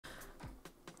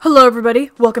Hello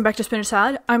everybody, welcome back to Spinach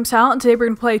Salad. I'm Sal, and today we're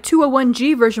going to play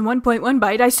 201G version 1.1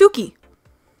 by DAISUQE.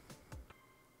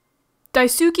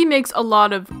 DAISUQE makes a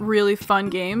lot of really fun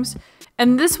games,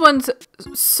 and this one's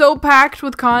so packed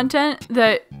with content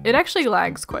that it actually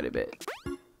lags quite a bit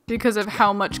because of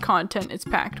how much content it's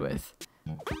packed with.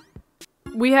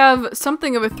 We have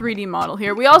something of a 3D model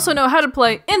here. We also know how to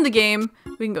play in the game.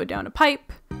 We can go down a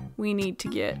pipe. We need to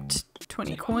get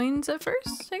 20 coins at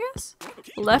first, I guess.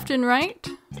 Left and right.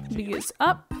 B is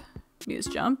up. B is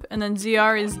jump. And then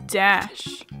ZR is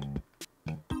dash.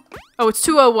 Oh, it's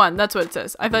 201. That's what it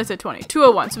says. I thought I said 20.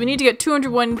 201. So we need to get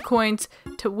 201 coins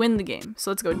to win the game.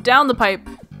 So let's go down the pipe.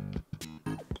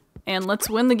 And let's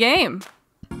win the game.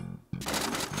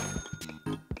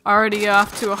 Already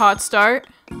off to a hot start.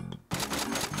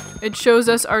 It shows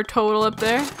us our total up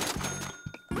there.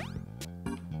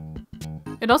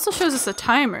 It also shows us a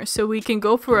timer, so we can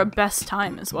go for a best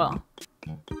time as well.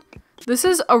 This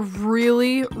is a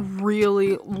really,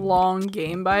 really long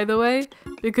game, by the way,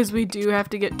 because we do have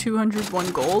to get 201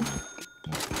 gold.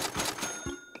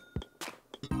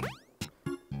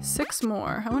 6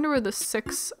 more. I wonder where the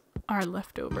 6 are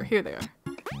left over. Here they are.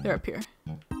 They're up here.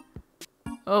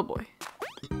 Oh boy.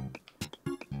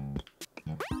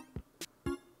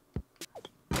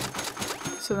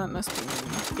 So that must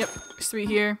be... Yep, there's 3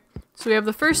 here. So we have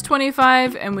the first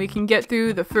 25, and we can get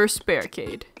through the first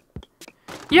barricade.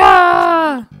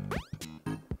 Yeah!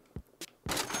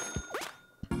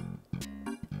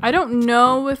 I don't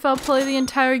know if I'll play the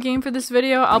entire game for this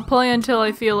video. I'll play until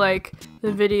I feel like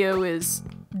the video is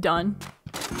done.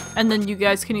 And then you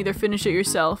guys can either finish it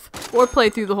yourself, or play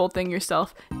through the whole thing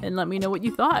yourself, and let me know what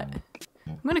you thought.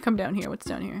 I'm gonna come down here. What's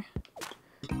down here?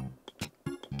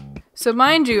 So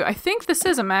mind you, I think this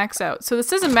is a max out. So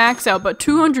this is a max out, but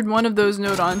 201 of those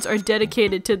nodons are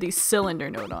dedicated to these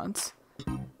cylinder nodons.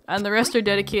 And the rest are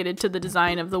dedicated to the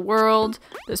design of the world,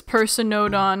 this person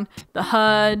nodon, the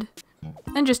HUD,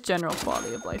 and just general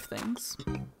quality of life things.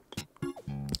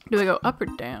 Do we go up or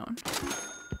down?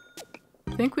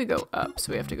 I think we go up,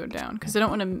 so we have to go down, because I don't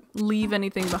want to leave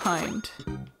anything behind.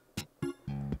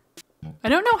 I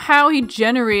don't know how he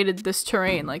generated this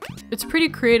terrain. Like, it's pretty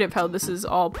creative how this is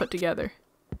all put together.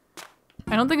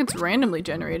 I don't think it's randomly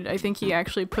generated. I think he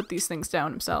actually put these things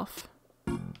down himself.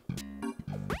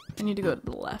 I need to go to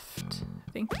the left.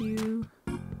 Thank you.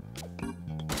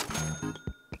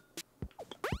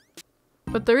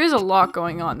 But there is a lot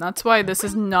going on. That's why this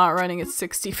is not running at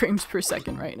 60 frames per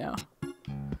second right now.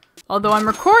 Although I'm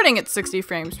recording at 60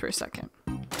 frames per second.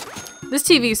 This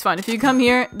TV is fun. If you come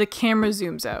here, the camera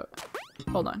zooms out.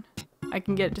 Hold on. I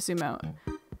can get it to zoom out.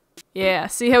 Yeah,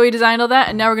 see how we designed all that?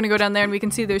 And now we're going to go down there and we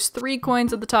can see there's 3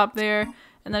 coins at the top there.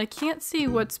 And then I can't see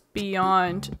what's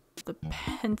beyond the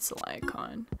pencil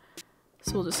icon.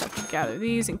 So we'll just have to gather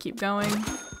these and keep going.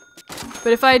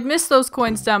 But if I had missed those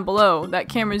coins down below, that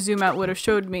camera zoom out would have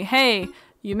showed me, hey,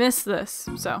 you missed this.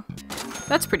 So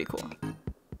that's pretty cool.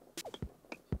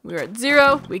 We're at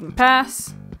 0. We can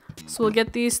pass. So we'll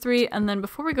get these 3. And then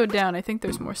before we go down, I think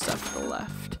there's more stuff to the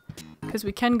left. Because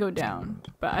we can go down,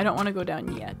 but I don't want to go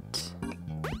down yet.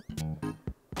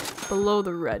 Below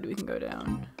the red, we can go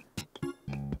down.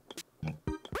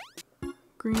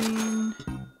 Green.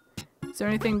 Is there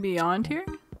anything beyond here?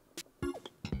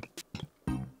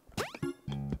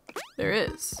 There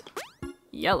is.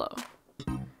 Yellow.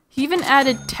 He even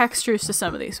added textures to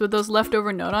some of these. With those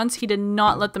leftover nodons, he did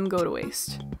not let them go to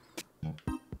waste.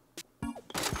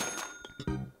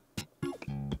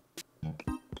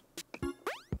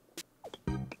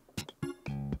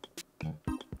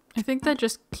 I think that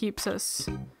just keeps us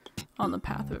on the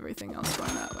path of everything else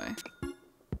going that way.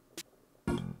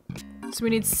 So we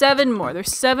need 7 more.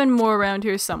 There's 7 more around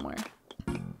here somewhere.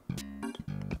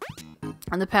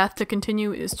 And the path to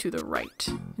continue is to the right.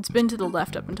 It's been to the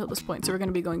left up until this point, so we're going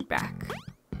to be going back.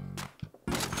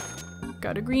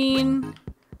 Got a green.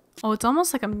 Oh, it's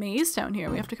almost like a maze down here.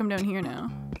 We have to come down here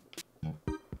now.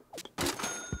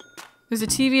 There's a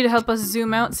TV to help us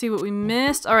zoom out and see what we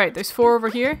missed. Alright, there's 4 over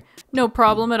here. No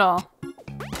problem at all.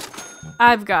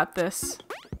 I've got this.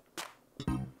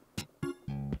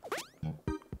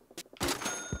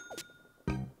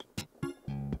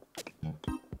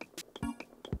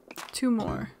 Two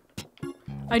more.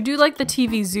 I do like the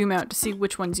TV zoom out to see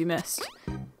which ones you missed.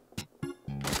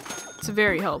 It's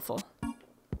very helpful.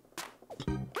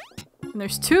 And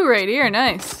there's 2 right here.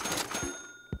 Nice.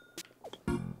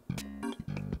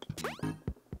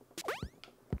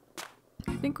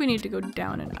 I think we need to go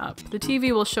down and up. The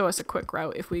TV will show us a quick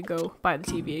route if we go by the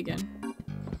TV again.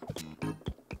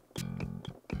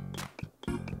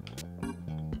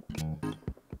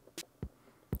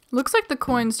 Looks like the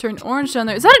coins turn orange down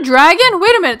there. Is that a dragon?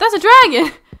 Wait a minute, that's a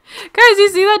dragon! Guys, you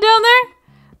see that down there?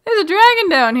 There's a dragon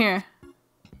down here.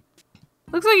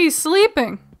 Looks like he's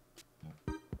sleeping.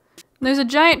 And there's a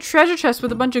giant treasure chest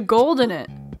with a bunch of gold in it.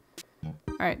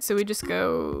 Alright, so we just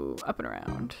go up and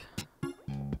around.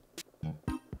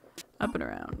 Up and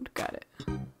around. Got it.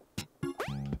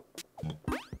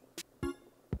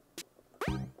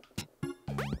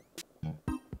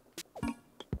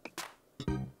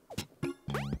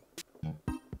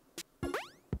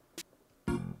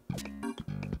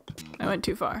 I went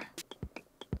too far.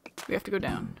 We have to go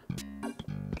down.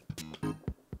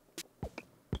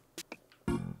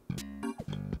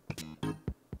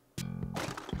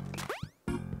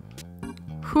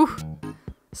 Whew.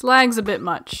 This lag's a bit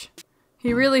much.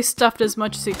 He really stuffed as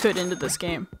much as he could into this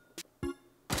game.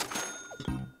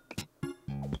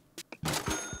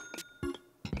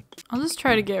 I'll just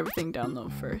try to get everything down low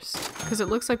first, because it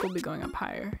looks like we'll be going up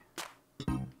higher.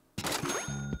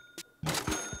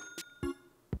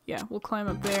 Yeah, we'll climb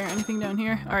up there. Anything down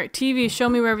here? Alright, TV, show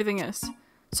me where everything is.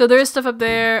 So there is stuff up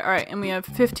there. Alright, and we have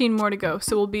 15 more to go,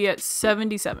 so we'll be at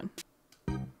 77.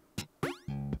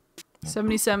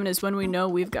 77 is when we know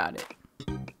we've got it.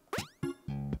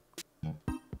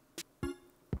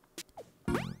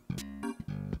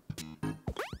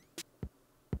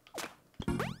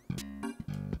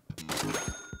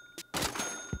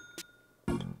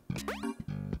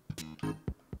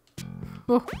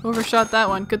 Oh, overshot that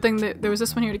one. Good thing that there was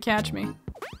this one here to catch me.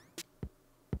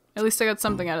 At least I got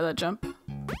something out of that jump.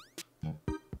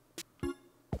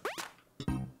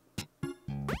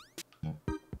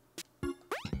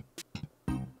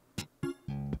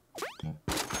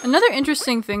 Another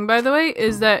interesting thing, by the way,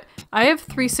 is that I have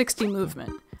 360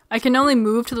 movement. I can only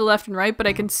move to the left and right, but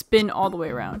I can spin all the way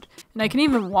around. And I can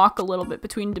even walk a little bit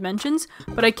between dimensions,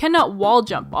 but I cannot wall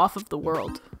jump off of the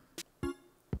world.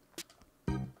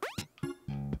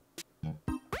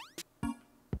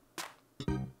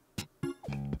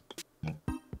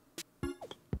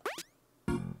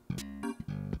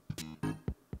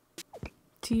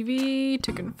 TV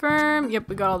to confirm. Yep,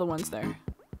 we got all the ones there.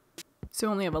 So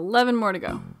we only have 11 more to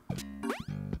go.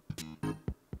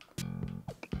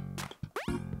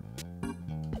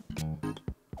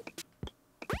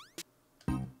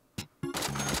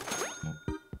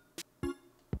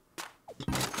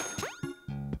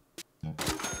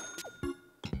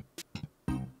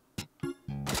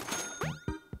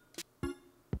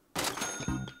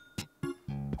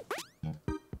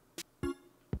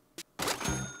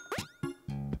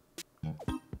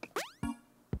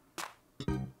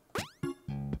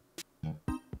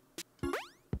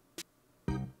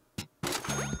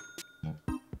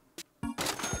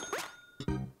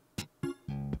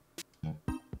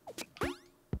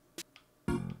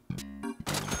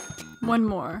 One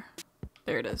more.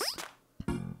 There it is.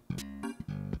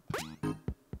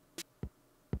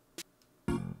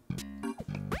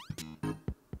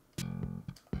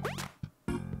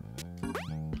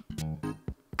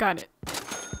 Got it.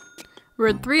 We're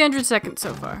at 300 seconds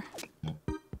so far.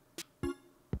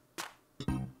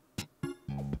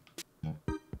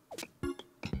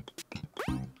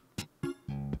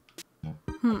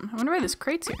 I wonder why this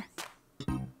crate's here.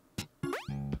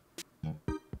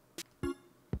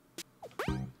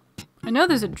 I know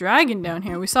there's a dragon down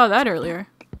here. We saw that earlier.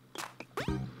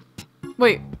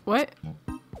 Wait, what?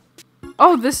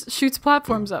 Oh, this shoots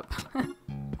platforms up.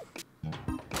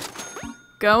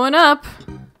 Going up.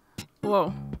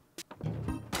 Whoa.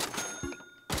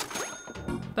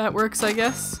 That works, I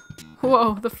guess.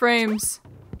 Whoa, the frames.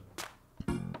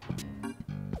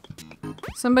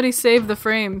 Somebody save the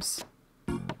frames.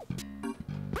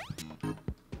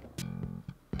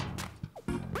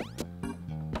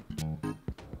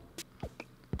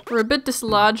 We're a bit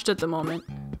dislodged at the moment.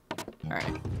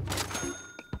 Alright.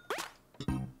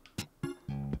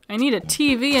 I need a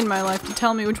TV in my life to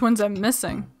tell me which ones I'm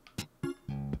missing.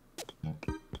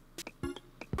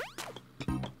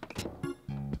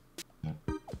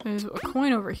 There's a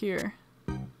coin over here.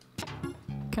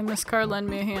 Can this car lend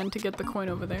me a hand to get the coin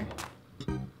over there?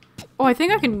 Oh, I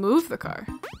think I can move the car.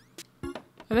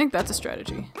 I think that's a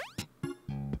strategy.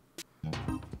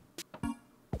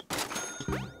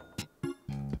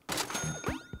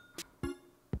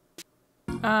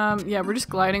 Yeah, we're just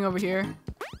gliding over here.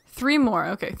 3 more.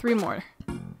 Okay, 3 more.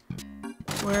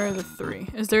 Where are the 3?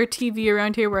 Is there a TV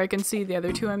around here where I can see the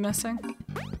other 2 I'm missing?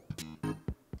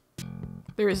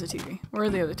 There is a TV. Where are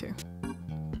the other 2?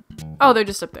 Oh, they're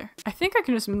just up there. I think I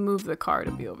can just move the car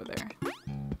to be over there.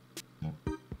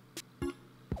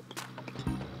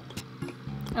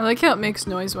 I like how it makes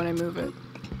noise when I move it.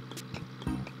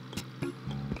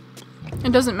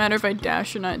 It doesn't matter if I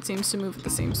dash or not, it seems to move at the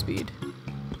same speed.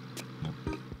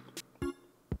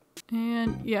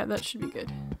 And yeah, that should be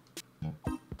good.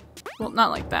 Well,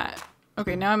 not like that.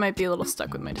 Okay, now I might be a little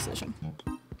stuck with my decision.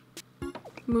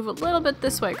 Move a little bit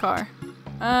this way, car.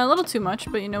 A little too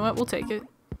much, but you know what? We'll take it.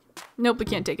 Nope, we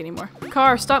can't take it anymore.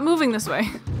 Car, stop moving this way.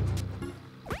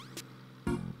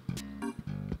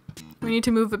 We need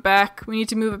to move it back. We need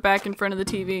to move it back in front of the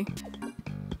TV.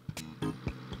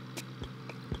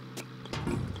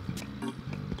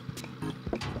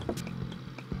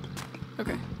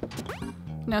 Okay.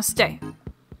 Now stay.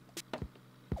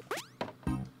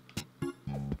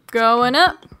 Going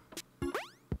up.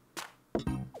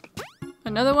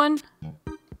 Another one.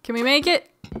 Can we make it?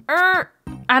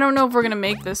 I don't know if we're gonna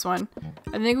make this one.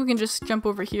 I think we can just jump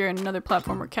over here and another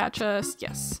platformer catch us.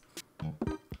 Yes.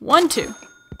 1, 2.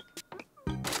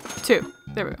 2.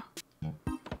 There we go.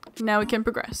 Now we can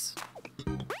progress.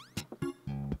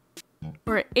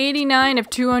 We're at 89 of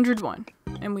 201.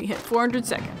 And we hit 400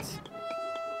 seconds.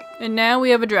 And now we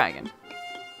have a dragon.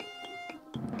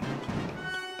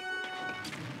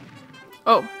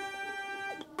 Oh.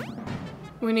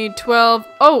 We need 12.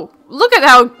 Oh, look at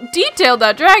how detailed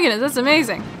that dragon is. That's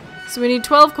amazing. So we need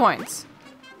 12 coins.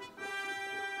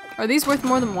 Are these worth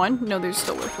more than 1? No, they're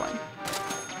still worth 1.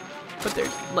 But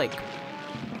they're, like,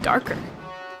 darker.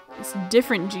 It's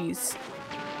different G's.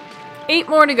 8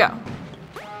 more to go.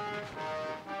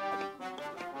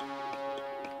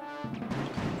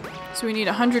 So we need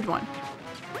 101.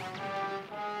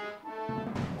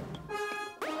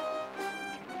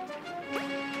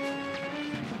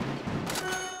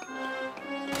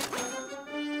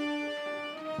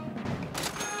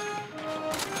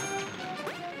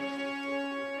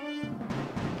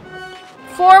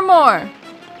 Four more.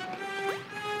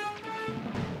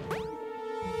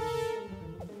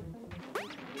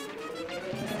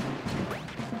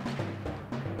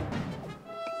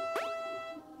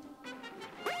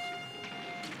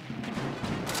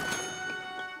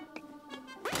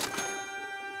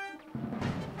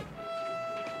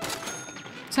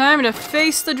 Time to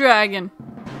face the dragon.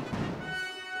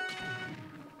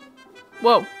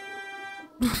 Whoa.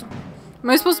 Am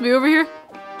I supposed to be over here?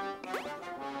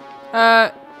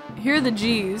 Here are the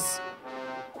G's.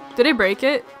 Did I break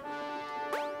it?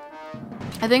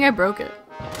 I think I broke it.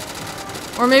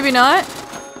 Or maybe not?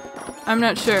 I'm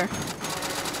not sure.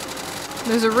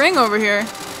 There's a ring over here.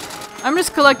 I'm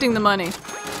just collecting the money.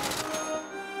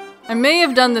 I may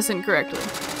have done this incorrectly.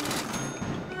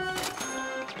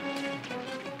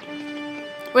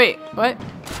 Wait, what?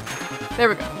 There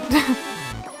we go.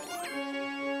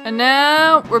 And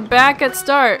now we're back at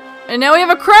start. And now we have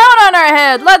a crown on our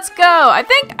head! Let's go! I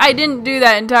think I didn't do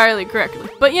that entirely correctly.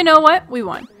 But you know what? We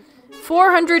won.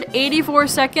 484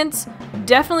 seconds.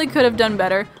 Definitely could have done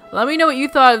better. Let me know what you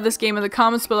thought of this game in the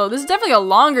comments below. This is definitely a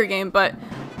longer game, but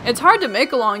it's hard to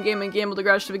make a long game in Game of the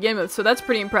Garage to begin with, so that's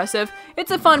pretty impressive.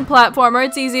 It's a fun platformer.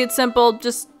 It's easy. It's simple.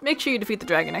 Just make sure you defeat the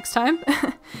dragon next time.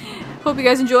 Hope you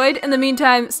guys enjoyed. In the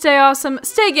meantime, stay awesome,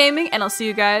 stay gaming, and I'll see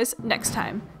you guys next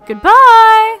time.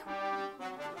 Goodbye!